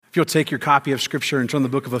If you'll take your copy of Scripture and turn to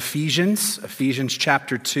the book of Ephesians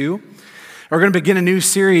chapter 2. We're going to begin a new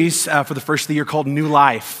series for the first of the year called New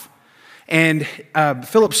Life. And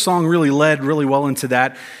Philip's song really led really well into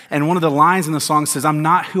that. And one of the lines in the song says, "I'm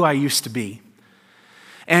not who I used to be."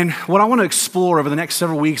 And what I want to explore over the next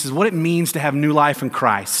several weeks is what it means to have new life in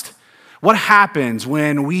Christ. What happens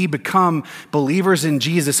when we become believers in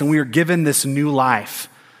Jesus and we are given this new life?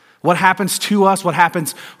 What happens to us? What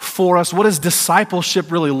happens for us? What does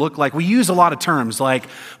discipleship really look like? We use a lot of terms like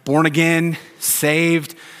born again,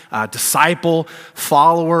 saved, disciple,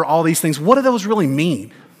 follower, all these things. What do those really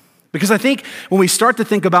mean? Because I think when we start to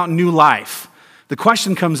think about new life, the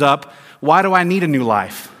question comes up, why do I need a new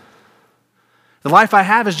life? The life I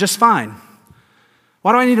have is just fine.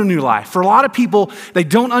 Why do I need a new life? For a lot of people, they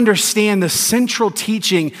don't understand the central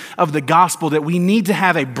teaching of the gospel that we need to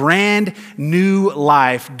have a brand new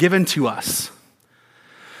life given to us.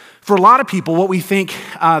 For a lot of people, what we think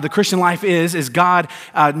the Christian life is God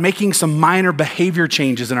making some minor behavior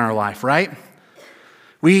changes in our life, right?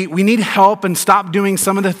 We need help and stop doing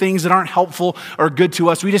some of the things that aren't helpful or good to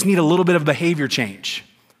us. We just need a little bit of behavior change,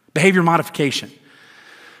 behavior modification.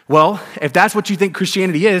 Well, if that's what you think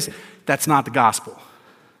Christianity is, that's not the gospel.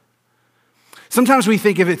 Sometimes we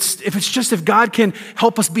think if God can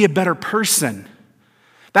help us be a better person,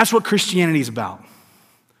 that's what Christianity is about.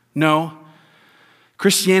 No,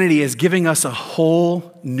 Christianity is giving us a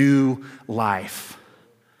whole new life,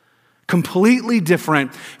 completely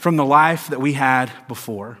different from the life that we had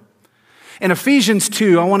before. In Ephesians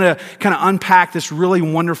 2, I want to kind of unpack this really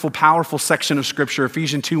wonderful, powerful section of Scripture.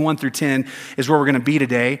 Ephesians 2, 1 through 10 is where we're going to be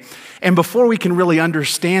today. And before we can really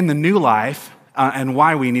understand the new life, and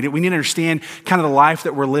why we need it, we need to understand kind of the life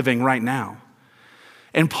that we're living right now.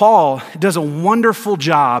 And Paul does a wonderful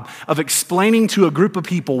job of explaining to a group of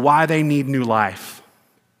people why they need new life.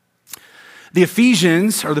 The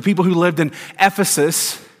Ephesians, or the people who lived in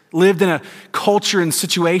Ephesus, lived in a culture and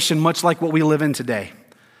situation much like what we live in today.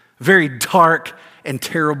 Very dark and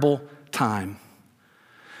terrible time.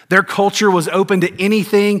 Their culture was open to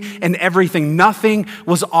anything and everything. Nothing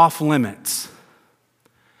was off limits.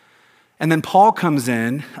 And then Paul comes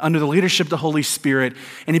in under the leadership of the Holy Spirit,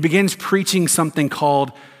 and he begins preaching something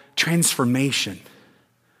called transformation,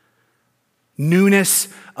 newness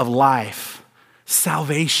of life,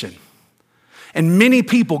 salvation. And many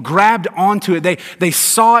people grabbed onto it. They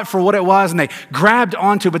saw it for what it was, and they grabbed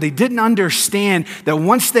onto it, but they didn't understand that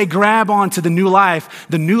once they grab onto the new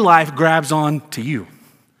life grabs on to you.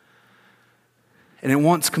 And it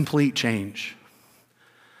wants complete change.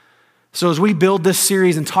 So as we build this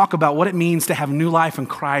series and talk about what it means to have new life in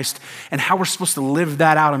Christ and how we're supposed to live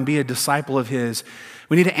that out and be a disciple of His,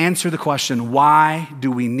 we need to answer the question, why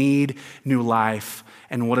do we need new life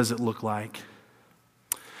and what does it look like?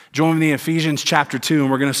 Join me in Ephesians chapter 2,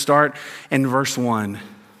 and we're going to start in verse 1.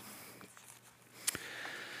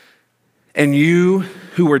 "And you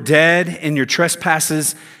who were dead in your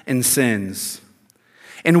trespasses and sins,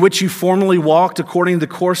 in which you formerly walked according to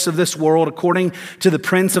the course of this world, according to the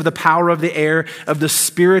prince of the power of the air, of the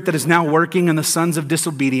spirit that is now working in the sons of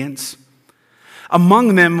disobedience.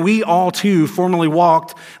 Among them we all too formerly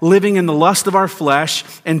walked, living in the lust of our flesh,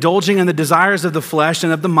 indulging in the desires of the flesh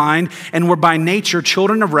and of the mind, and were by nature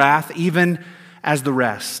children of wrath, even as the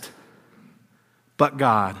rest. But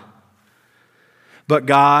God,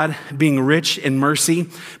 being rich in mercy,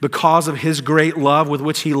 because of His great love with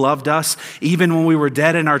which He loved us, even when we were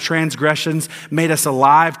dead in our transgressions, made us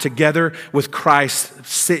alive together with Christ.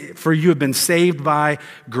 For you have been saved by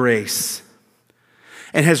grace,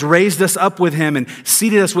 and has raised us up with Him and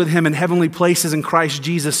seated us with Him in heavenly places in Christ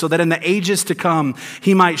Jesus, so that in the ages to come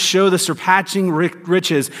He might show the surpassing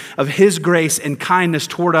riches of His grace and kindness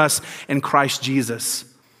toward us in Christ Jesus.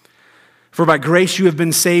 For by grace you have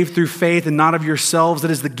been saved through faith, and not of yourselves.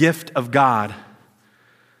 That is the gift of God,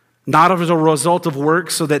 not as a result of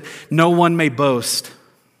works, so that no one may boast.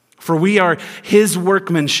 For we are His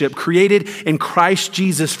workmanship, created in Christ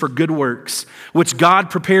Jesus for good works, which God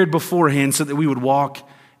prepared beforehand so that we would walk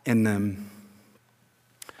in them."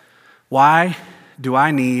 Why do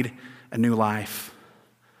I need a new life?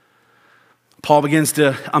 Paul begins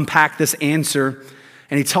to unpack this answer,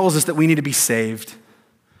 and he tells us that we need to be saved.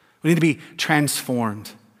 We need to be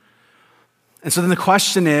transformed. And so then the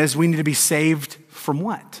question is, we need to be saved from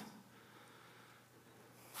what?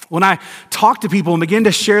 When I talk to people and begin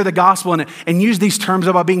to share the gospel and use these terms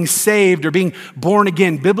about being saved or being born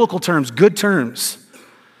again, biblical terms, good terms,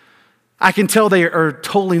 I can tell they are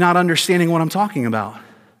totally not understanding what I'm talking about.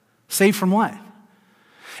 Saved from what?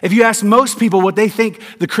 If you ask most people what they think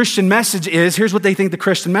the Christian message is, here's what they think the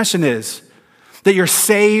Christian message is: that you're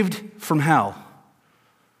saved from hell.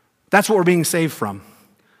 That's what we're being saved from.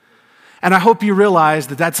 And I hope you realize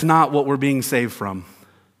that that's not what we're being saved from.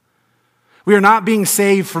 We are not being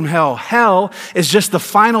saved from hell. Hell is just the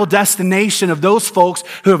final destination of those folks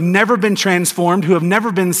who have never been transformed, who have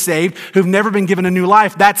never been saved, who have never been given a new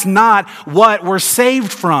life. That's not what we're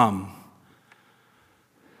saved from.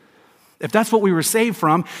 If that's what we were saved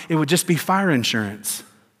from, it would just be fire insurance.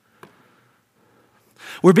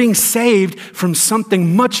 We're being saved from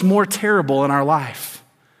something much more terrible in our life.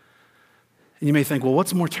 And you may think, well,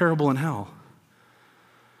 what's more terrible in hell?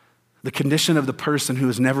 The condition of the person who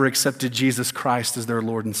has never accepted Jesus Christ as their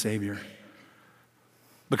Lord and Savior.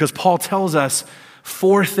 Because Paul tells us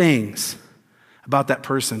 4 things about that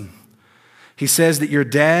person. He says that you're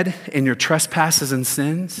dead in your trespasses and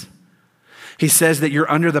sins. He says that you're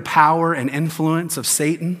under the power and influence of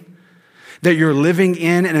Satan, that you're living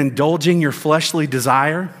in and indulging your fleshly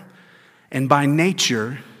desire, and by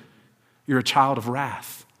nature, you're a child of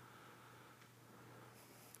wrath.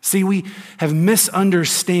 See, we have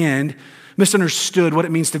misunderstood what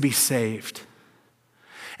it means to be saved.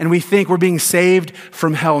 And we think we're being saved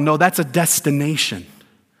from hell. No, that's a destination.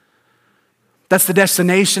 That's the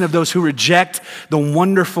destination of those who reject the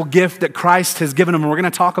wonderful gift that Christ has given them. And we're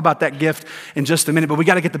going to talk about that gift in just a minute, but we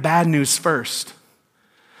got to get the bad news first.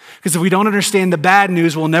 Because if we don't understand the bad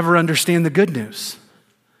news, we'll never understand the good news.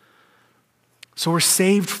 So we're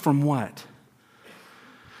saved from what?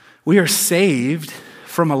 We are saved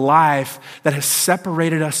from a life that has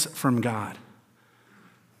separated us from God.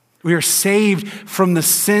 We are saved from the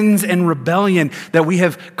sins and rebellion that we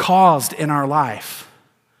have caused in our life.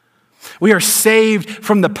 We are saved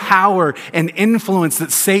from the power and influence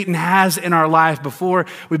that Satan has in our life before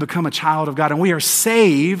we become a child of God. And we are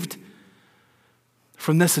saved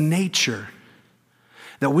from this nature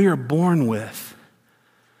that we are born with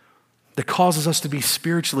that causes us to be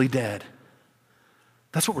spiritually dead.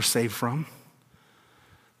 That's what we're saved from.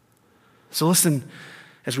 So listen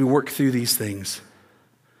as we work through these things.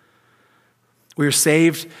 We are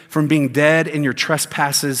saved from being dead in your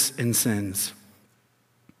trespasses and sins.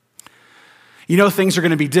 You know things are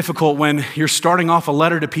going to be difficult when you're starting off a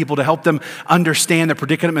letter to people to help them understand the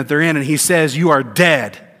predicament they're in, and he says, you are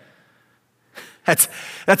dead. That's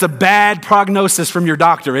a bad prognosis from your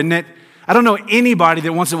doctor, isn't it? I don't know anybody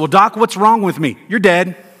that wants it. Well, doc, what's wrong with me? You're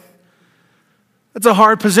dead. That's a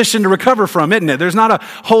hard position to recover from, isn't it? There's not a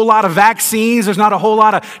whole lot of vaccines. There's not a whole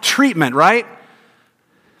lot of treatment, right?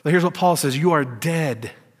 But here's what Paul says. You are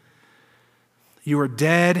dead. You are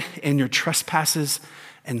dead in your trespasses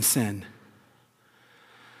and sin.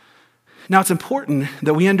 Now, it's important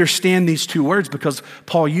that we understand these 2 words because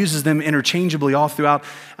Paul uses them interchangeably all throughout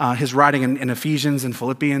his writing in Ephesians and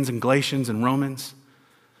Philippians and Galatians and Romans.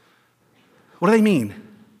 What do they mean?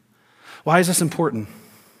 Why is this important?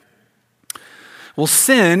 Well,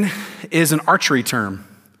 sin is an archery term.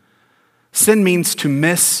 Sin means to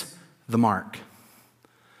miss the mark.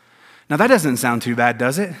 Now, that doesn't sound too bad,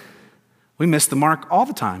 does it? We miss the mark all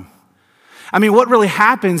the time. I mean, what really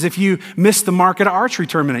happens if you miss the mark at an archery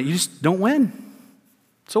tournament? You just don't win.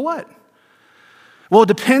 So what? Well, it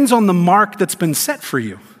depends on the mark that's been set for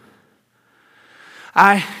you.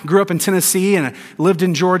 I grew up in Tennessee and I lived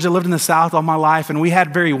in Georgia, lived in the South all my life, and we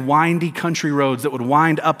had very windy country roads that would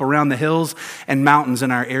wind up around the hills and mountains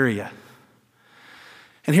in our area.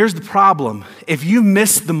 And here's the problem. If you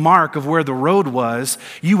missed the mark of where the road was,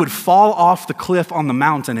 you would fall off the cliff on the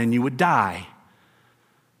mountain and you would die.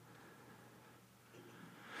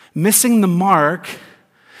 Missing the mark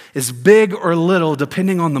is big or little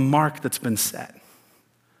depending on the mark that's been set.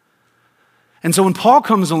 And so when Paul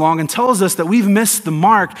comes along and tells us that we've missed the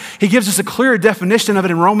mark, he gives us a clearer definition of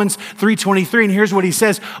it in Romans 3:23. And here's what he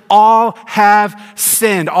says. All have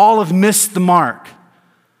sinned. All have missed the mark.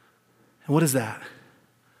 And what is that?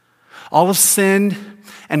 All have sinned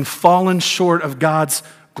and fallen short of God's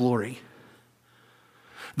glory.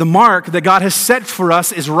 The mark that God has set for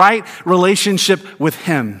us is right relationship with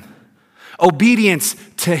Him. Obedience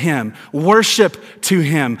to Him, worship to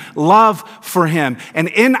Him, love for Him. And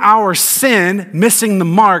in our sin, missing the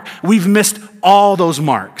mark, we've missed all those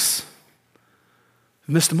marks.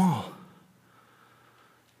 We've missed them all.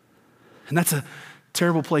 And that's a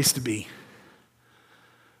terrible place to be.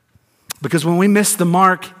 Because when we miss the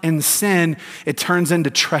mark in sin, it turns into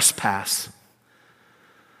trespass.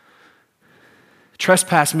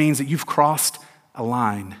 Trespass means that you've crossed a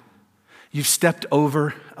line. You've stepped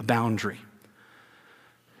over a boundary.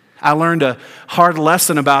 I learned a hard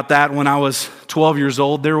lesson about that when I was 12 years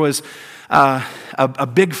old. There was a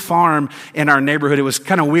big farm in our neighborhood. It was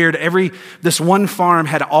kind of weird. This one farm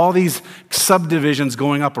had all these subdivisions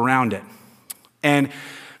going up around it. And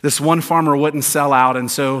This one farmer wouldn't sell out, and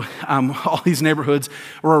so all these neighborhoods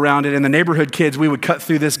were around it, and the neighborhood kids, we would cut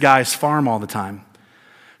through this guy's farm all the time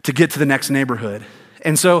to get to the next neighborhood.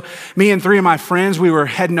 And so me and 3 of my friends, we were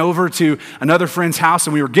heading over to another friend's house,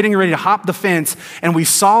 and we were getting ready to hop the fence, and we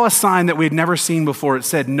saw a sign that we had never seen before. It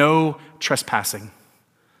said, "No trespassing."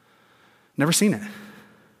 Never seen it.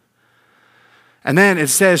 And then it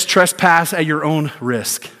says, "Trespass at your own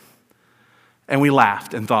risk." And we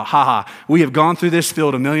laughed and thought, we have gone through this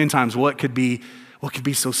field a million times. What could be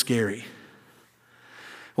so scary?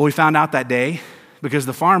 Well, we found out that day because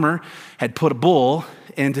the farmer had put a bull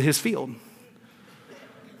into his field.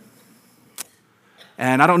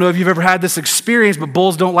 And I don't know if you've ever had this experience, but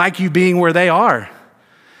bulls don't like you being where they are.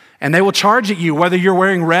 And they will charge at you whether you're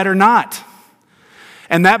wearing red or not.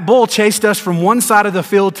 And that bull chased us from one side of the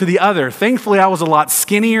field to the other. Thankfully, I was a lot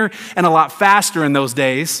skinnier and a lot faster in those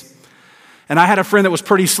days. And I had a friend that was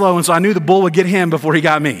pretty slow, and so I knew the bull would get him before he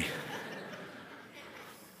got me.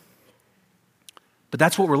 But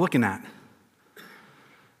that's what we're looking at.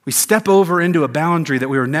 We step over into a boundary that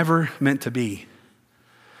we were never meant to be.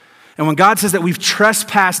 And when God says that we've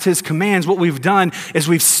trespassed his commands, what we've done is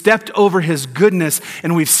we've stepped over his goodness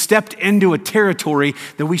and we've stepped into a territory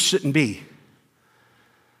that we shouldn't be.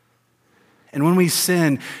 And when we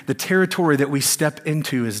sin, the territory that we step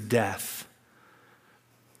into is death.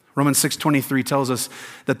 Romans 6:23 tells us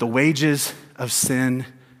that the wages of sin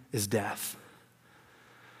is death.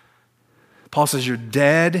 Paul says you're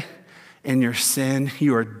dead in your sin.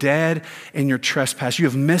 You are dead in your trespass. You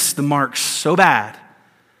have missed the mark so bad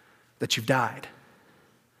that you've died.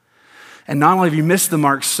 And not only have you missed the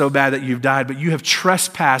mark so bad that you've died, but you have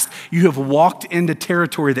trespassed. You have walked into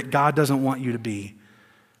territory that God doesn't want you to be,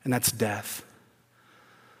 and that's death.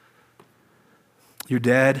 You're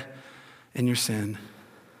dead in your sin.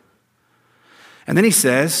 And then he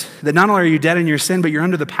says that not only are you dead in your sin, but you're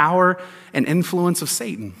under the power and influence of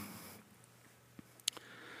Satan,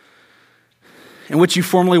 in which you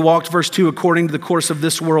formerly walked, verse 2, according to the course of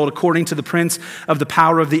this world, according to the prince of the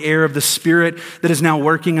power of the air, of the spirit that is now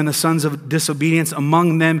working in the sons of disobedience.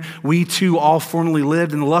 Among them, we too all formerly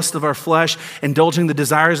lived in the lust of our flesh, indulging the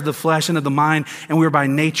desires of the flesh and of the mind, and we were by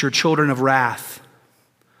nature children of wrath.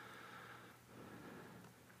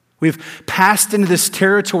 We've passed into this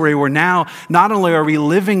territory where now not only are we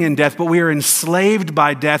living in death, but we are enslaved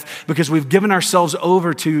by death because we've given ourselves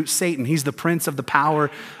over to Satan. He's the prince of the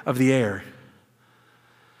power of the air.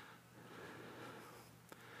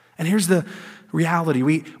 And here's the reality.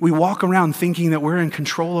 We walk around thinking that we're in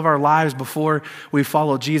control of our lives before we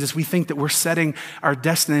follow Jesus. We think that we're setting our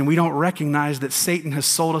destiny, and we don't recognize that Satan has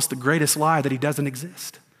sold us the greatest lie, that he doesn't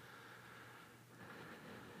exist.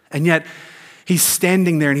 And yet, he's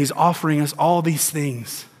standing there and he's offering us all these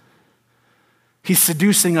things. He's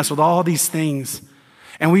seducing us with all these things.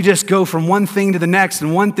 And we just go from one thing to the next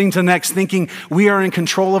and one thing to the next, thinking we are in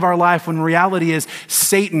control of our life, when reality is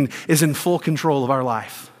Satan is in full control of our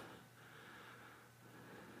life.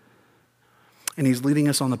 And he's leading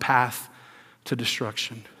us on the path to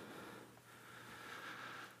destruction.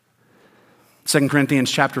 2 Corinthians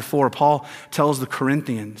chapter 4, Paul tells the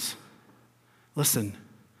Corinthians, listen,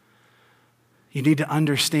 you need to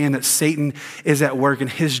understand that Satan is at work, and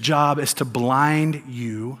his job is to blind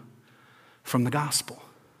you from the gospel.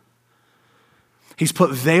 He's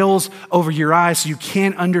put veils over your eyes so you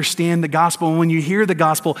can't understand the gospel. And when you hear the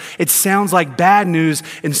gospel, it sounds like bad news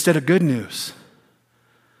instead of good news.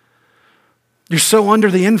 You're so under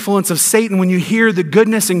the influence of Satan, when you hear the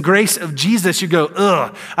goodness and grace of Jesus, you go,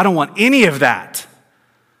 ugh, I don't want any of that.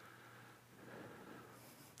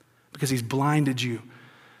 Because he's blinded you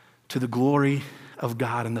to the glory of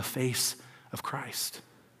God in the face of Christ.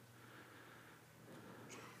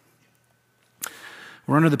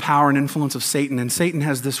 We're under the power and influence of Satan, and Satan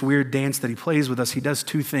has this weird dance that he plays with us. He does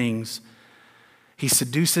two things. He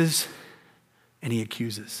seduces and he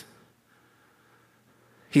accuses.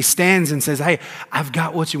 He stands and says, hey, I've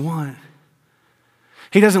got what you want.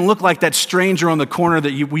 He doesn't look like that stranger on the corner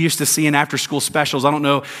that we used to see in after-school specials. I don't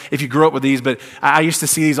know if you grew up with these, but I used to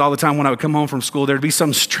see these all the time when I would come home from school. There'd be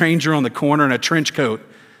some stranger on the corner in a trench coat.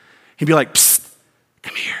 He'd be like, psst,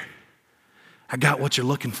 come here. I got what you're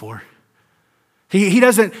looking for. He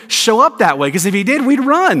doesn't show up that way, because if he did, we'd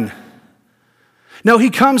run. No, he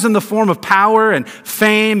comes in the form of power and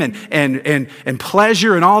fame and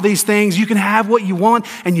pleasure and all these things. You can have what you want,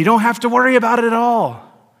 and you don't have to worry about it at all.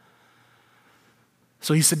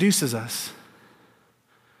 So he seduces us.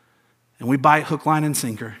 And we bite hook, line, and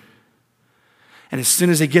sinker. And as soon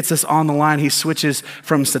as he gets us on the line, he switches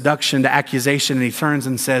from seduction to accusation, and he turns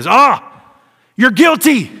and says, you're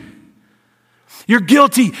guilty. You're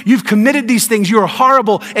guilty. You've committed these things. You are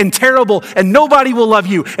horrible and terrible, and nobody will love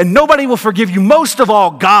you, and nobody will forgive you. Most of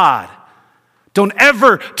all, God. Don't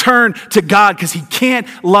ever turn to God because he can't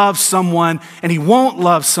love someone, and he won't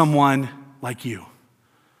love someone like you.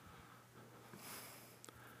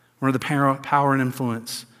 We're under the power and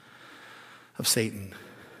influence of Satan.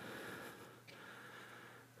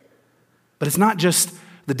 But it's not just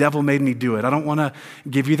the devil made me do it. I don't want to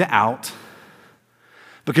give you the out.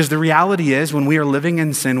 Because the reality is, when we are living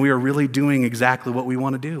in sin, we are really doing exactly what we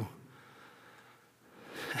want to do.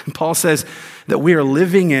 And Paul says that we are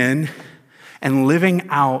living in and living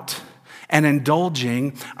out and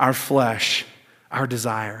indulging our flesh, our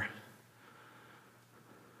desire.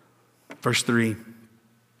 Verse 3.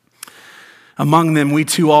 Among them, we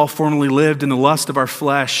too all formerly lived in the lust of our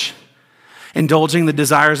flesh, indulging the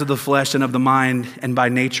desires of the flesh and of the mind, and by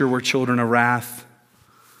nature were children of wrath.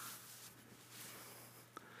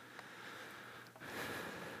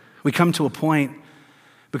 We come to a point,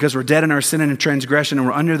 because we're dead in our sin and transgression, and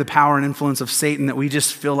we're under the power and influence of Satan, that we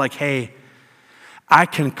just feel like, hey, I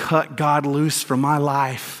can cut God loose from my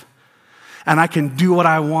life, and I can do what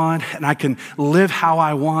I want, and I can live how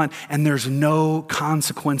I want, and there's no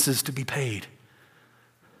consequences to be paid.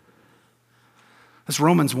 That's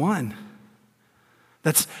Romans 1.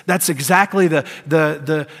 That's exactly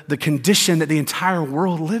the condition that the entire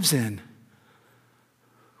world lives in.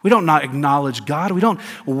 We don't not acknowledge God. We don't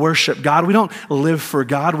worship God. We don't live for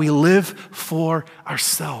God. We live for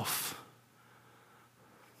ourselves.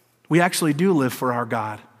 We actually do live for our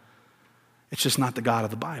God. It's just not the God of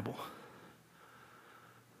the Bible.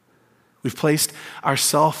 We've placed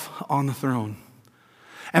ourselves on the throne.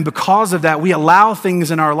 And because of that, we allow things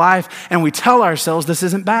in our life and we tell ourselves this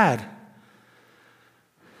isn't bad.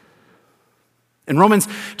 In Romans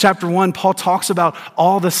chapter 1, Paul talks about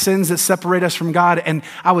all the sins that separate us from God, and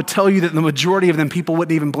I would tell you that the majority of them people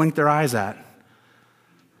wouldn't even blink their eyes at.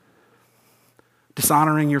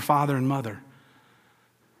 Dishonoring your father and mother,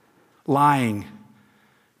 lying,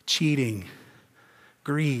 cheating,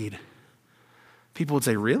 greed. People would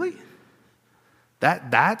say, really?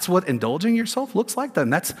 That's what indulging yourself looks like? Then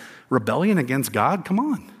that's rebellion against God? Come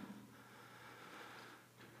on.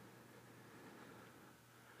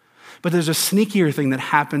 But there's a sneakier thing that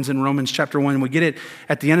happens in Romans chapter 1. We get it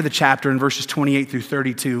at the end of the chapter in verses 28 through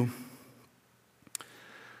 32.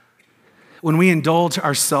 When we indulge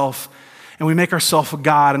ourselves and we make ourselves a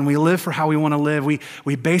God and we live for how we want to live,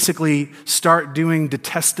 we basically start doing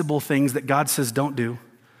detestable things that God says don't do.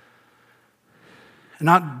 And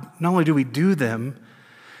not only do we do them,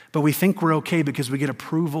 but we think we're okay because we get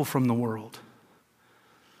approval from the world.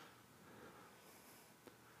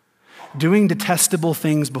 Doing detestable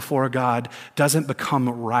things before God doesn't become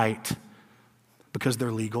right because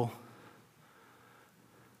they're legal.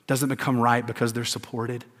 Doesn't become right because they're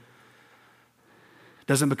supported.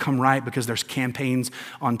 Doesn't become right because there's campaigns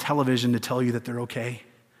on television to tell you that they're okay.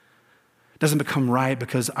 Doesn't become right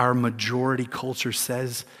because our majority culture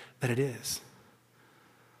says that it is.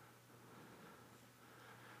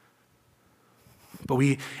 But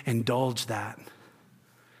we indulge that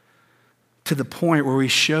to the point where we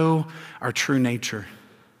show our true nature.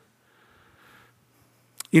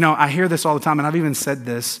 You know, I hear this all the time, and I've even said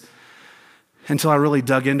this until I really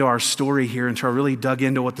dug into our story here, until I really dug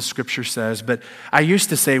into what the scripture says. But I used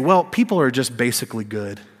to say, well, people are just basically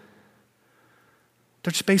good.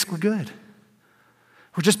 They're just basically good.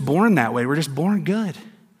 We're just born that way. We're just born good.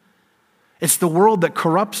 It's the world that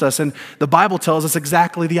corrupts us, and the Bible tells us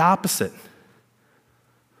exactly the opposite.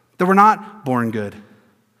 That we're not born good.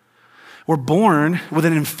 We're born with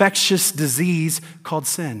an infectious disease called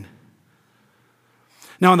sin.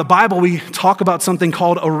 Now, in the Bible, we talk about something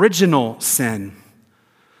called original sin.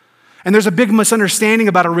 And there's a big misunderstanding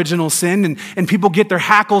about original sin, and people get their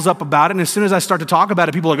hackles up about it. And as soon as I start to talk about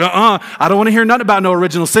it, people are like, I don't want to hear nothing about no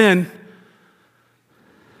original sin.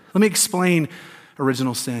 Let me explain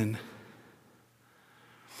original sin.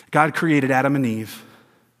 God created Adam and Eve.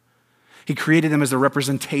 He created them as a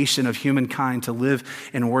representation of humankind to live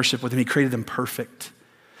and worship with him. He created them perfect,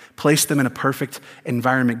 placed them in a perfect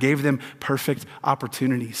environment, gave them perfect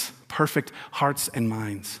opportunities, perfect hearts and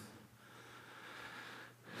minds.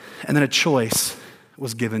 And then a choice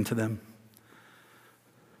was given to them.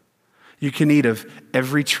 You can eat of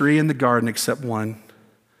every tree in the garden except one,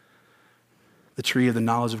 the tree of the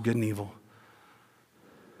knowledge of good and evil.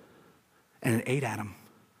 And it ate Adam.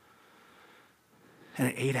 And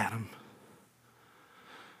it ate Adam.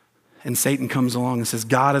 And Satan comes along and says,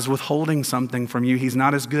 God is withholding something from you. He's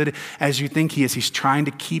not as good as you think he is. He's trying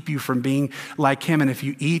to keep you from being like him. And if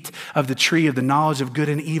you eat of the tree of the knowledge of good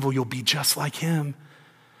and evil, you'll be just like him.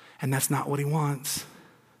 And that's not what he wants.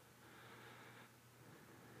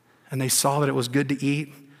 And they saw that it was good to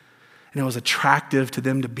eat, and it was attractive to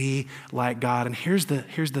them to be like God. And here's the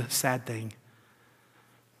sad thing.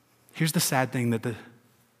 Here's the sad thing that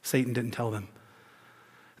Satan didn't tell them.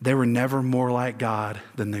 They were never more like God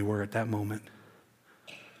than they were at that moment.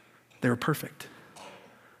 They were perfect.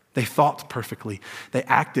 They thought perfectly. They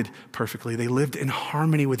acted perfectly. They lived in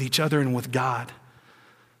harmony with each other and with God.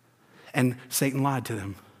 And Satan lied to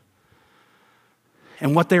them.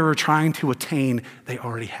 And what they were trying to attain, they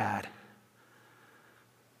already had.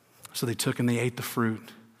 So they took and they ate the fruit.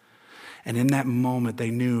 And in that moment, they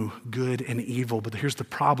knew good and evil. But here's the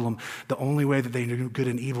problem. The only way that they knew good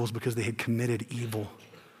and evil is because they had committed evil.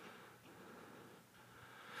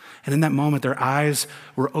 And in that moment, their eyes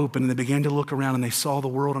were open and they began to look around and they saw the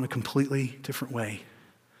world in a completely different way.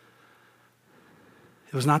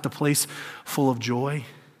 It was not the place full of joy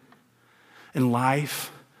and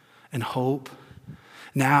life and hope.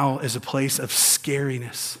 Now is a place of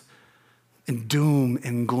scariness and doom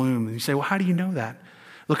and gloom. And you say, well, how do you know that?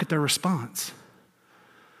 Look at their response.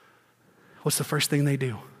 What's the first thing they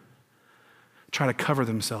do? Try to cover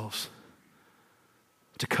themselves,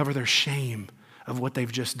 to cover their shame of what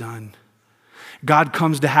they've just done. God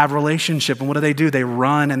comes to have relationship, and what do? They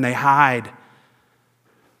run and they hide.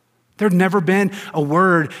 There'd never been a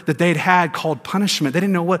word that they'd had called punishment. They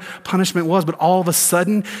didn't know what punishment was, but all of a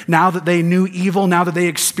sudden, now that they knew evil, now that they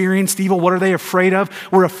experienced evil, what are they afraid of?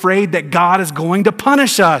 We're afraid that God is going to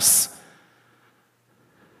punish us.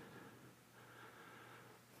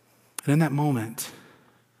 And in that moment,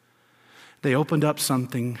 they opened up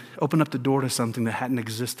the door to something that hadn't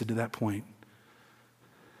existed to that point.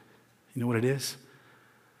 You know what it is?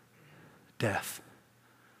 Death.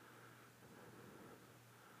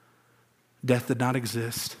 Death did not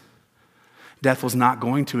exist. Death was not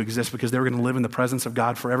going to exist because they were going to live in the presence of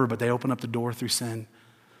God forever, but they opened up the door through sin.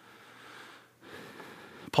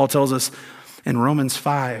 Paul tells us in Romans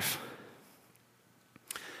 5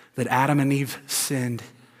 that Adam and Eve sinned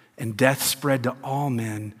and death spread to all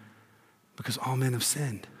men because all men have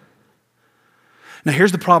sinned. Now,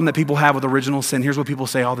 here's the problem that people have with original sin. Here's what people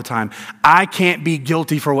say all the time. I can't be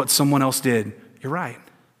guilty for what someone else did. You're right.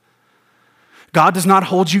 God does not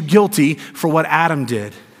hold you guilty for what Adam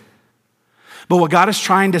did. But what God is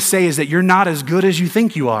trying to say is that you're not as good as you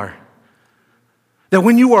think you are. That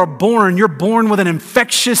when you are born, you're born with an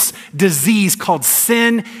infectious disease called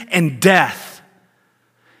sin and death.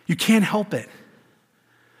 You can't help it.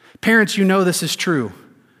 Parents, you know this is true.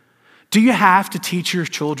 Do you have to teach your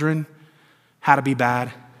children how to be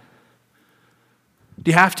bad?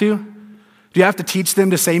 Do you have to? Do you have to teach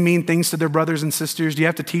them to say mean things to their brothers and sisters? Do you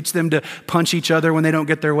have to teach them to punch each other when they don't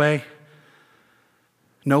get their way?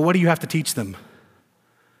 No, what do you have to teach them?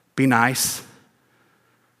 Be nice,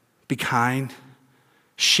 be kind,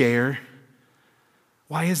 share.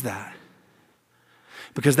 Why is that?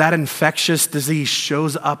 Because that infectious disease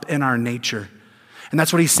shows up in our nature. And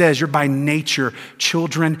that's what he says, you're by nature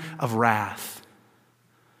children of wrath.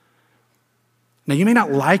 Now, you may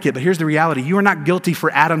not like it, but here's the reality. You are not guilty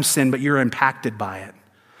for Adam's sin, but you're impacted by it.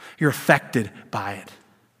 You're affected by it.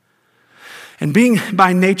 And being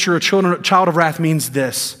by nature a child of wrath means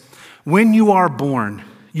this. When you are born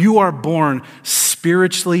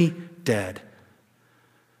spiritually dead.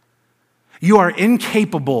 You are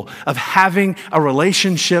incapable of having a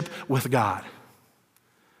relationship with God.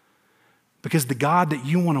 Because the God that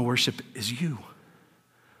you want to worship is you.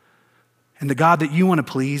 And the God that you want to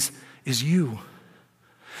please is you.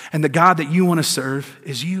 And the God that you want to serve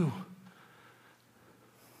is you.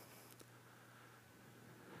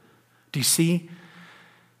 Do you see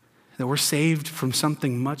that we're saved from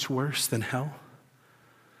something much worse than hell?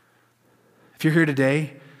 If you're here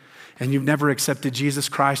today and you've never accepted Jesus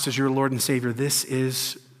Christ as your Lord and Savior, this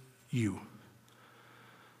is you.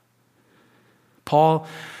 Paul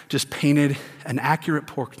just painted an accurate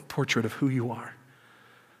portrait of who you are.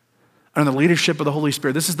 Under the leadership of the Holy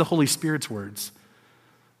Spirit, this is the Holy Spirit's words.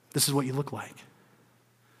 This is what you look like.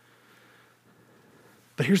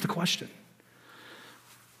 But here's the question.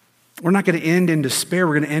 We're not going to end in despair.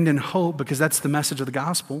 We're going to end in hope because that's the message of the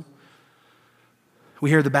gospel. We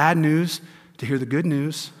hear the bad news to hear the good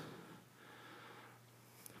news.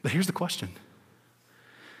 But here's the question.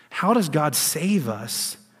 How does God save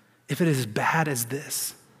us if it is as bad as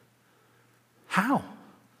this? How?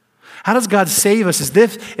 How does God save us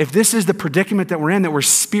if this is the predicament that we're in, that we're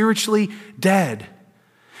spiritually dead?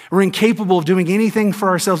 We're incapable of doing anything for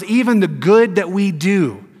ourselves. Even the good that we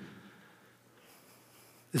do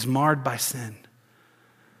is marred by sin.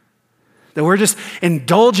 That we're just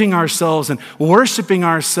indulging ourselves and worshiping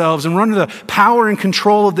ourselves and we're under the power and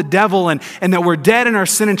control of the devil and that we're dead in our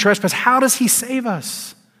sin and trespass. How does he save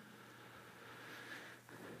us?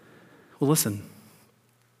 Well, listen.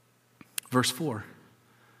 Verse 4.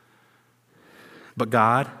 But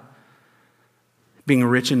God, being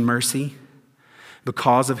rich in mercy,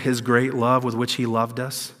 because of his great love with which he loved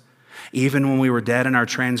us, even when we were dead in our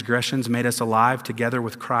transgressions, made us alive together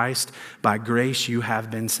with Christ. By grace you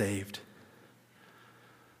have been saved.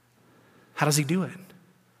 How does he do it?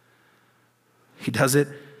 He does it.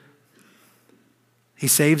 He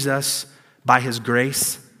saves us by his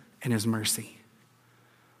grace and his mercy.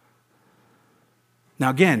 Now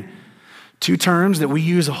again, two terms that we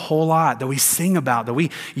use a whole lot, that we sing about, that we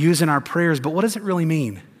use in our prayers, but what does it really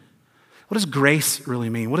mean? What does grace really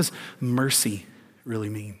mean? What does mercy really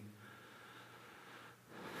mean?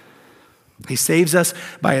 He saves us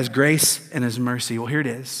by his grace and his mercy. Well, here it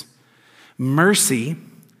is. Mercy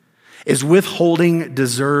is withholding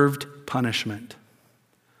deserved punishment.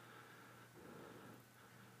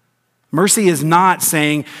 Mercy is not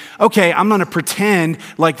saying, okay, I'm going to pretend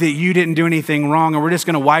like that you didn't do anything wrong and we're just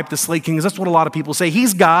going to wipe the slate clean, because that's what a lot of people say.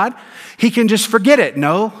 He's God. He can just forget it.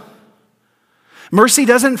 No. Mercy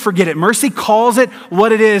doesn't forget it. Mercy calls it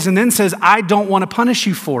what it is and then says, I don't want to punish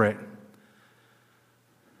you for it.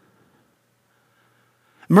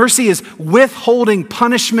 Mercy is withholding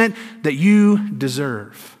punishment that you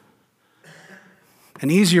deserve. An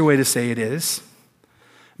easier way to say it is,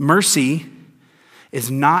 mercy is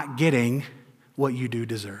not getting what you do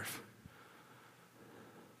deserve.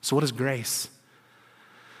 So what is grace?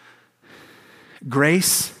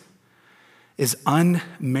 Grace is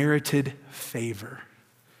unmerited favor.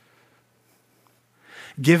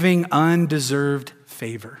 Giving undeserved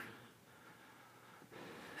favor.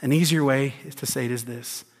 An easier way to say it is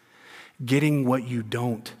this: getting what you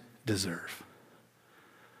don't deserve.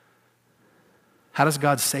 How does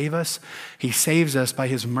God save us? He saves us by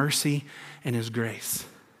his mercy and his grace.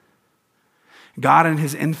 God in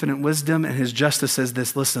his infinite wisdom and his justice says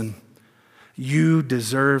this: listen, you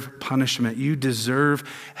deserve punishment. You deserve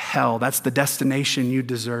hell. That's the destination you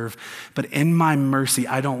deserve. But in my mercy,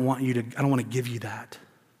 I don't want to give you that.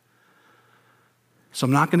 So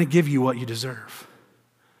I'm not going to give you what you deserve.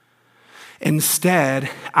 Instead,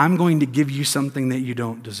 I'm going to give you something that you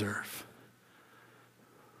don't deserve.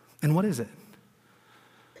 And what is it?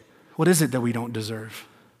 What is it that we don't deserve?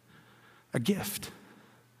 A gift.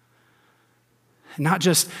 Not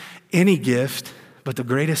just any gift, but the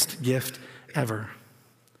greatest gift ever.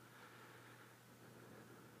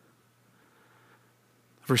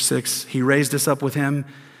 Verse 6, he raised us up with him.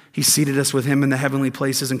 He seated us with him in the heavenly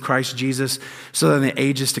places in Christ Jesus, so that in the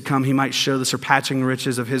ages to come he might show the surpassing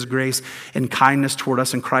riches of his grace and kindness toward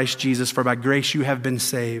us in Christ Jesus. For by grace you have been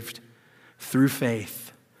saved through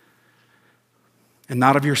faith. And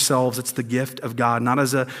not of yourselves, it's the gift of God, not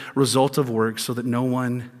as a result of works, so that no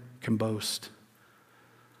one can boast.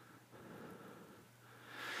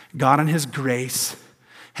 God in his grace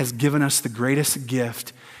has given us the greatest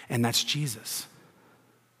gift, and that's Jesus.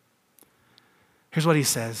 Here's what he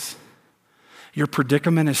says. Your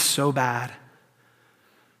predicament is so bad.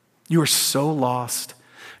 You are so lost.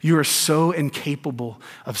 You are so incapable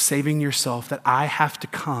of saving yourself that I have to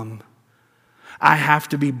come. I have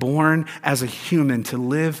to be born as a human to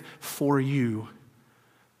live for you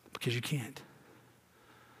because you can't.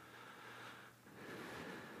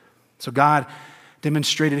 So God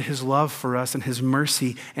demonstrated his love for us and his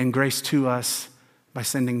mercy and grace to us by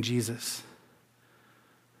sending Jesus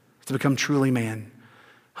to become truly man.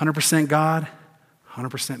 100% God,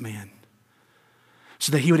 100% man.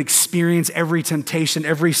 So that he would experience every temptation,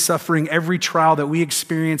 every suffering, every trial that we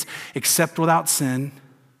experience except without sin.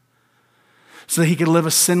 So that he could live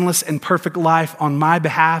a sinless and perfect life on my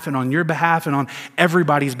behalf and on your behalf and on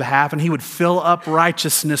everybody's behalf. And he would fill up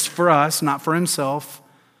righteousness for us, not for himself.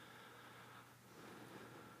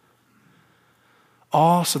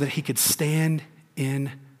 All so that he could stand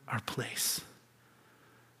in our place.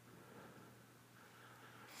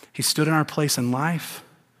 He stood in our place in life.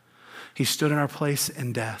 He stood in our place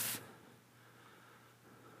in death.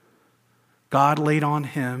 God laid on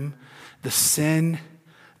him the sin,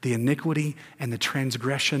 the iniquity, and the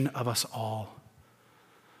transgression of us all.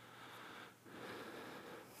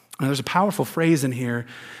 Now, there's a powerful phrase in here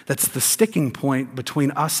that's the sticking point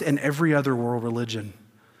between us and every other world religion.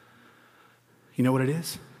 You know what it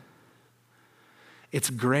is? It's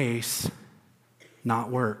grace, not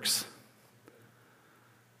works.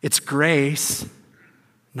 It's grace,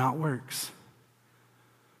 not works.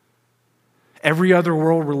 Every other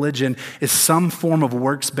world religion is some form of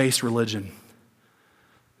works-based religion.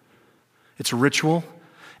 It's ritual,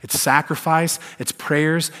 it's sacrifice, it's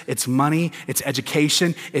prayers, it's money, it's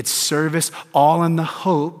education, it's service, all in the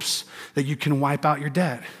hopes that you can wipe out your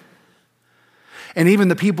debt. And even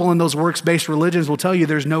the people in those works-based religions will tell you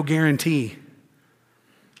there's no guarantee.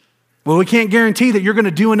 Well, we can't guarantee that you're going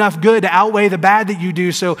to do enough good to outweigh the bad that you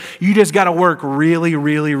do, so you just got to work really,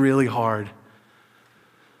 really, really hard.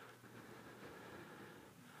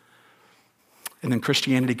 And then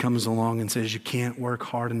Christianity comes along and says you can't work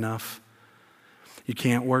hard enough. You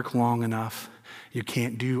can't work long enough. You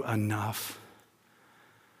can't do enough.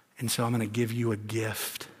 And so I'm going to give you a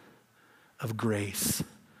gift of grace.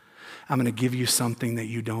 I'm going to give you something that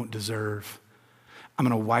you don't deserve. I'm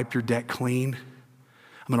going to wipe your debt clean.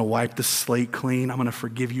 I'm going to wipe the slate clean. I'm going to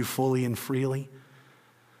forgive you fully and freely.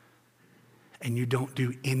 And you don't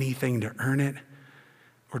do anything to earn it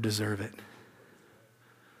or deserve it.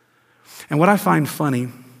 And what I find funny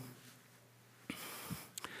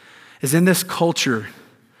is in this culture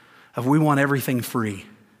of we want everything free.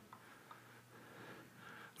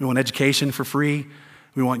 We want education for free.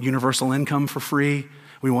 We want universal income for free.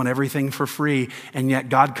 We want everything for free. And yet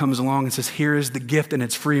God comes along and says, here is the gift and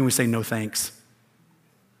it's free. And we say, no thanks.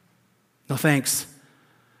 No thanks.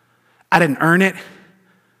 I didn't earn it.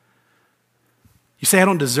 You say I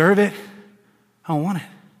don't deserve it. I don't want it.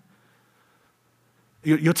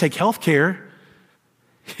 You'll take health care.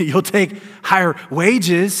 You'll take higher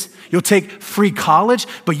wages. You'll take free college,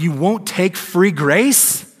 but you won't take free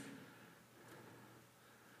grace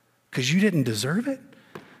because you didn't deserve it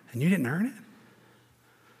and you didn't earn it.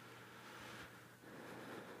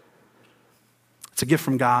 It's a gift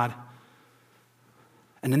from God.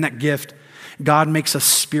 And in that gift, God makes us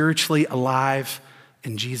spiritually alive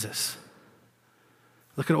in Jesus.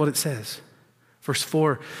 Look at what it says. Verse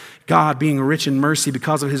 4, God, being rich in mercy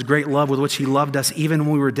because of his great love with which he loved us, even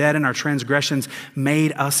when we were dead in our transgressions,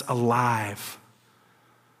 made us alive.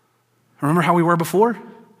 Remember how we were before?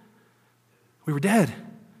 We were dead.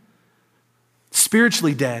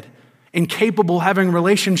 Spiritually dead, incapable of having a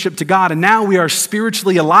relationship to God, and now we are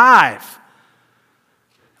spiritually alive.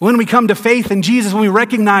 When we come to faith in Jesus, when we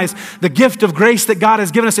recognize the gift of grace that God has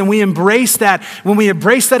given us and we embrace that, when we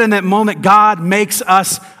embrace that in that moment, God makes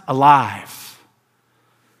us alive.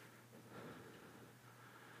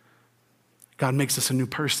 God makes us a new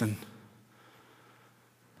person.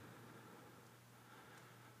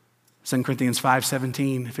 2 Corinthians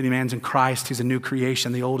 5:17, if any man's in Christ, he's a new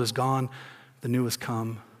creation. The old is gone, the new has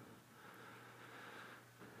come.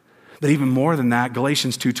 But even more than that,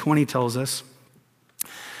 Galatians 2:20 tells us,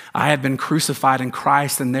 I have been crucified in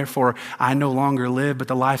Christ, and therefore I no longer live, but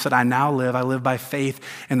the life that I now live, I live by faith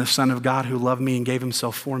in the Son of God who loved me and gave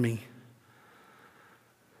himself for me.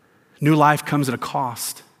 New life comes at a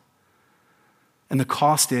cost. And the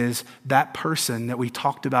cost is that person that we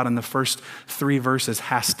talked about in the first 3 verses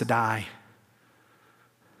has to die.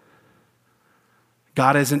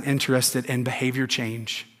 God isn't interested in behavior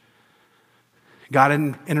change. God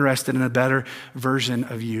isn't interested in a better version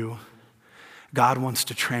of you. God wants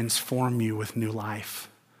to transform you with new life.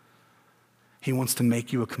 He wants to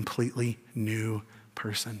make you a completely new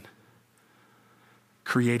person,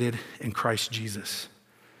 created in Christ Jesus.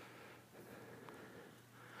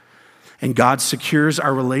 And God secures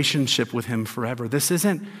our relationship with him forever. This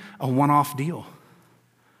isn't a one-off deal.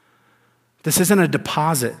 This isn't a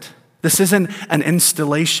deposit. This isn't an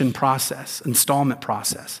installment process,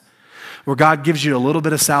 where God gives you a little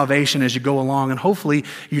bit of salvation as you go along, and hopefully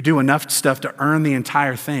you do enough stuff to earn the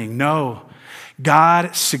entire thing. No,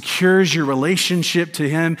 God secures your relationship to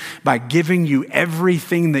him by giving you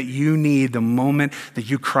everything that you need the moment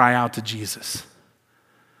that you cry out to Jesus.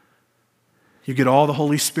 You get all the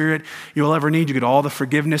Holy Spirit you'll ever need. You get all the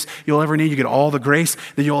forgiveness you'll ever need. You get all the grace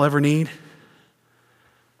that you'll ever need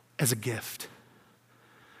as a gift.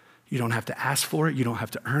 You don't have to ask for it. You don't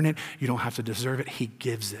have to earn it. You don't have to deserve it. He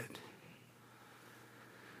gives it.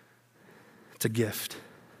 It's a gift.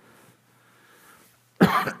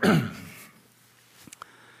 And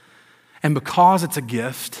because it's a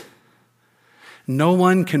gift, no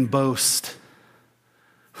one can boast.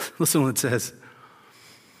 Listen to what it says.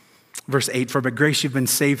 Verse 8, for by grace you've been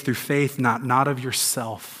saved through faith, not of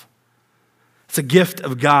yourself. It's a gift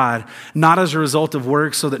of God, not as a result of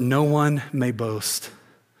works, so that no one may boast.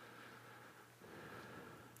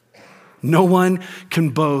 No one can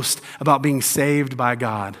boast about being saved by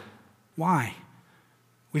God. Why?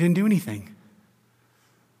 We didn't do anything.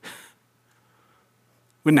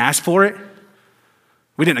 We didn't ask for it.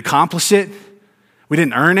 We didn't accomplish it. We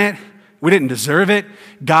didn't earn it. We didn't deserve it.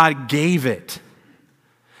 God gave it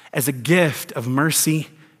as a gift of mercy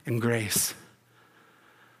and grace.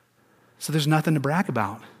 So there's nothing to brag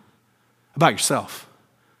about. about yourself.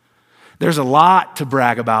 There's a lot to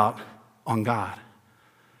brag about on God.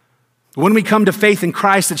 When we come to faith in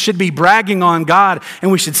Christ, it should be bragging on God,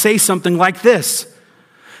 and we should say something like this: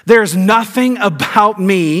 there's nothing about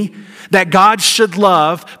me that God should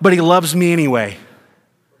love, but he loves me anyway.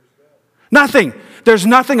 Nothing. There's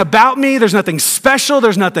nothing about me. There's nothing special.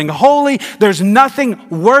 There's nothing holy. There's nothing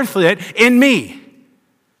worth it in me.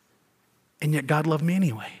 And yet God loved me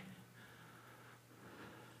anyway.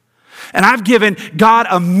 And I've given God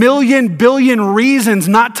a million billion reasons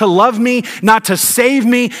not to love me, not to save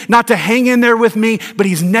me, not to hang in there with me, but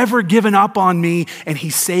he's never given up on me, and he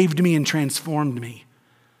saved me and transformed me.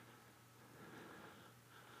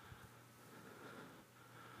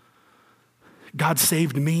 God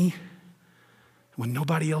saved me when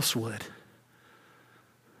nobody else would.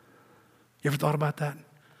 You ever thought about that?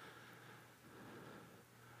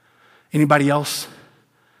 Anybody else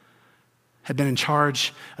had been in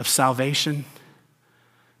charge of salvation?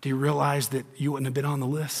 Do you realize that you wouldn't have been on the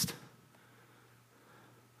list?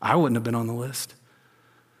 I wouldn't have been on the list.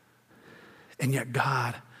 And yet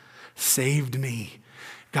God saved me.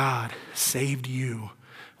 God saved you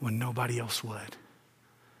when nobody else would.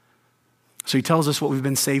 So he tells us what we've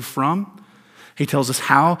been saved from. He tells us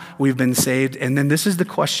how we've been saved. And then this is the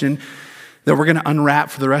question that we're going to unwrap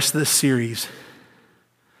for the rest of this series.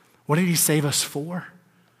 What did he save us for?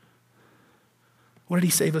 What did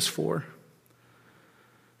he save us for?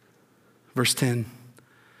 Verse 10.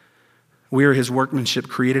 We are his workmanship,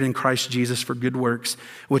 created in Christ Jesus for good works,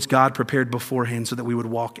 which God prepared beforehand so that we would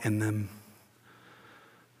walk in them.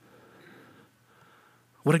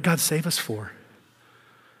 What did God save us for?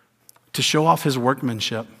 To show off his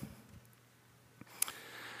workmanship.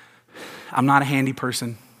 I'm not a handy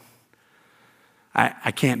person.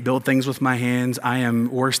 I can't build things with my hands. I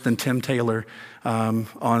am worse than Tim Taylor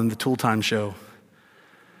on the Tool Time show.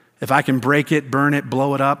 If I can break it, burn it,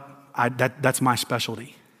 blow it up, that's my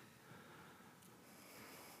specialty.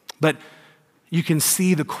 But you can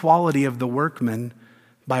see the quality of the workman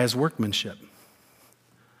by his workmanship.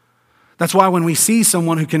 That's why when we see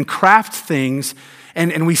someone who can craft things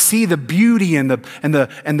and we see the beauty and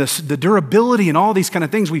the durability and all these kind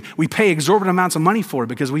of things, we pay exorbitant amounts of money for it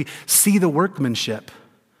because we see the workmanship.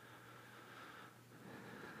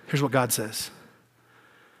 Here's what God says.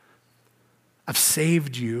 I've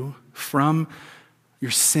saved you from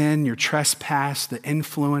your sin, your trespass, the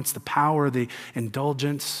influence, the power, the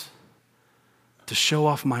indulgence, to show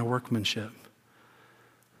off my workmanship.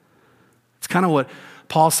 It's kind of what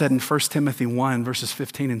Paul said in 1 Timothy 1, verses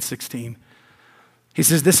 15 and 16. He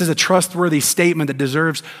says, this is a trustworthy statement that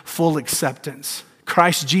deserves full acceptance.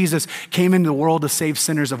 Christ Jesus came into the world to save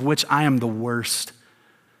sinners, of which I am the worst.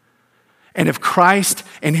 And if Christ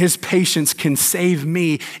and his patience can save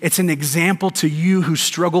me, it's an example to you who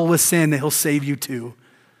struggle with sin that he'll save you too.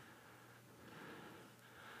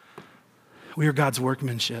 We are God's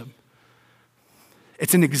workmanship.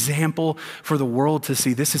 It's an example for the world to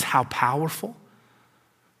see. This is how powerful,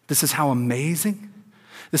 this is how amazing,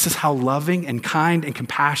 this is how loving and kind and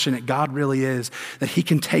compassionate God really is, that he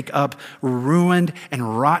can take up ruined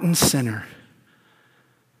and rotten sinner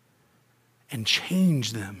and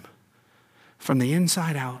change them from the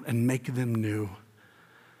inside out and make them new.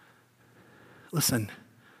 Listen,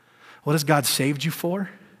 what has God saved you for?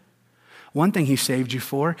 One thing he saved you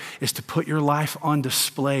for is to put your life on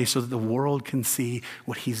display so that the world can see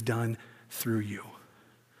what he's done through you.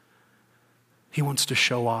 He wants to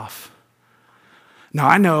show off. Now,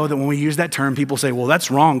 I know that when we use that term, people say, well, that's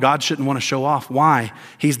wrong. God shouldn't want to show off. Why?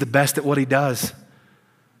 He's the best at what he does.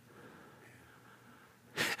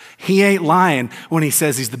 He ain't lying when he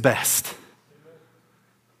says he's the best.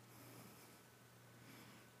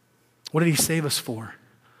 What did he save us for?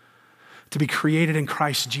 To be created in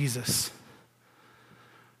Christ Jesus.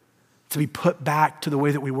 To be put back to the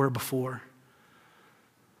way that we were before.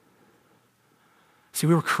 See,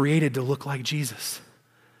 we were created to look like Jesus.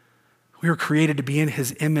 We were created to be in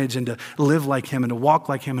his image and to live like him and to walk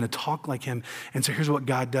like him and to talk like him. And so here's what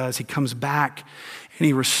God does. He comes back and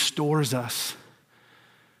he restores us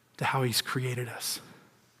to how he's created us.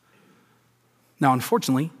 Now,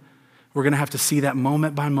 unfortunately, we're going to have to see that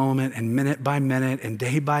moment by moment and minute by minute and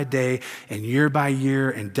day by day and year by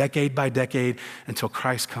year and decade by decade until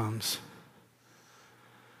Christ comes.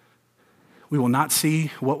 We will not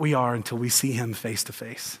see what we are until we see him face to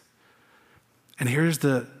face. And here's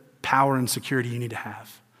the power and security you need to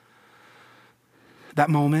have. That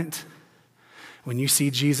moment, when you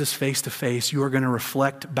see Jesus face to face, you are going to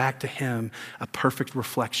reflect back to him a perfect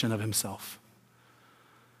reflection of himself.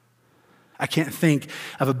 I can't think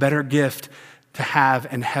of a better gift to have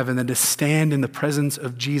in heaven than to stand in the presence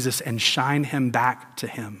of Jesus and shine him back to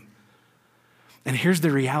him. And here's the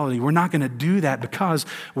reality. We're not going to do that because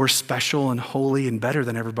we're special and holy and better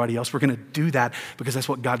than everybody else. We're going to do that because that's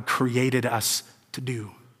what God created us to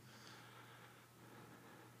do.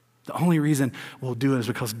 The only reason we'll do it is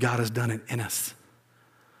because God has done it in us.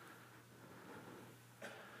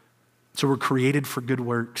 So we're created for good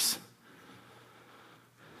works.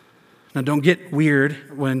 Now, don't get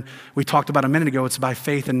weird when we talked about a minute ago, it's by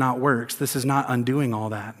faith and not works. This is not undoing all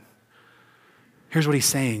that. Here's what he's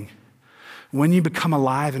saying. When you become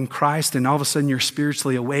alive in Christ and all of a sudden you're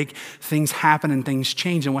spiritually awake, things happen and things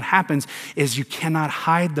change. And what happens is you cannot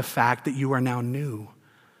hide the fact that you are now new.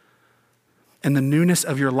 And the newness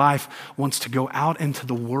of your life wants to go out into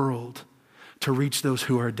the world to reach those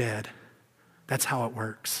who are dead. That's how it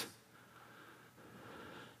works.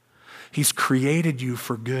 He's created you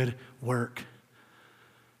for good work.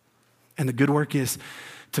 And the good work is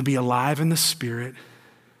to be alive in the Spirit,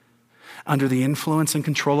 under the influence and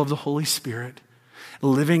control of the Holy Spirit,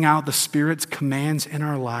 living out the Spirit's commands in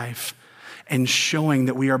our life, and showing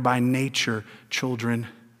that we are by nature children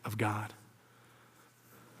of God.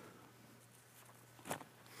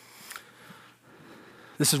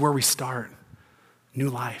 This is where we start. New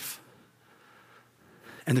life.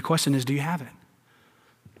 And the question is, do you have it?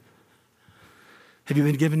 Have you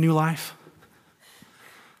been given new life?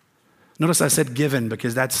 Notice I said given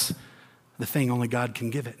because that's the thing, only God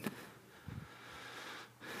can give it.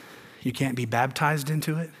 You can't be baptized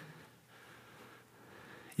into it.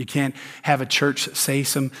 You can't have a church say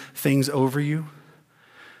some things over you.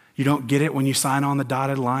 You don't get it when you sign on the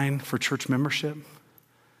dotted line for church membership.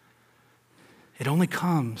 It only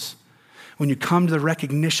comes when you come to the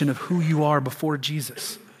recognition of who you are before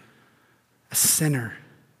Jesus. A sinner,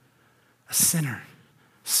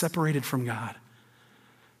 separated from God.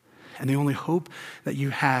 And the only hope that you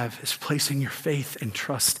have is placing your faith and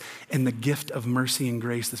trust in the gift of mercy and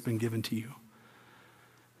grace that's been given to you.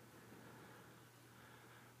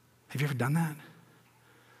 Have you ever done that?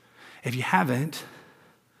 If you haven't,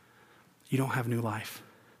 you don't have new life,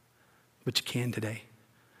 but you can today.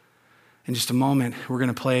 In just a moment, we're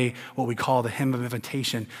going to play what we call the hymn of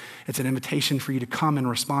invitation. It's an invitation for you to come and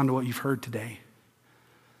respond to what you've heard today.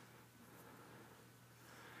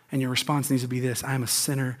 And your response needs to be this: I am a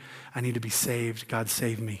sinner. I need to be saved. God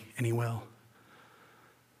save me, and he will.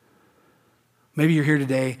 Maybe you're here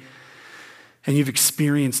today and you've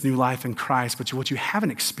experienced new life in Christ, but what you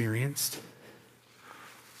haven't experienced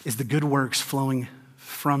is the good works flowing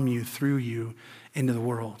from you, through you, into the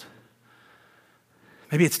world.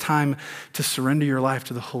 Maybe it's time to surrender your life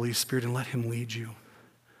to the Holy Spirit and let him lead you.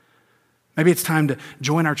 Maybe it's time to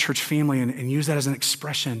join our church family and use that as an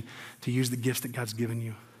expression to use the gifts that God's given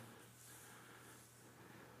you.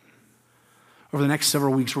 Over the next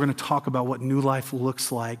several weeks, we're going to talk about what new life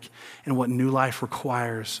looks like and what new life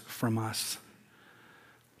requires from us.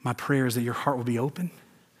 My prayer is that your heart will be open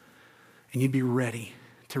and you'd be ready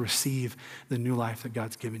to receive the new life that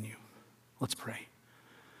God's given you. Let's pray.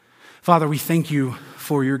 Father, we thank you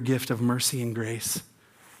for your gift of mercy and grace.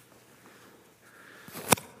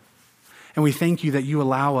 And we thank you that you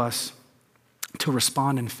allow us to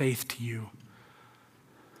respond in faith to you.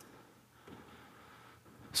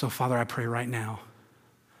 So, Father, I pray right now,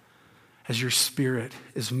 as your Spirit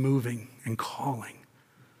is moving and calling,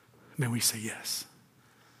 may we say yes.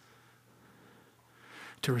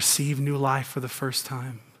 To receive new life for the first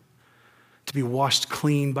time, to be washed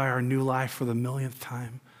clean by our new life for the millionth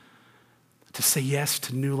time, to say yes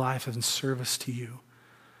to new life and service to you.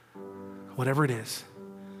 Whatever it is,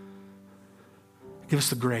 give us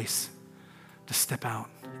the grace to step out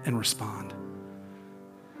and respond.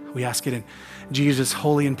 We ask it in Jesus'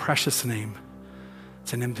 holy and precious name.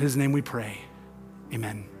 It's in his name we pray.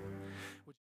 Amen.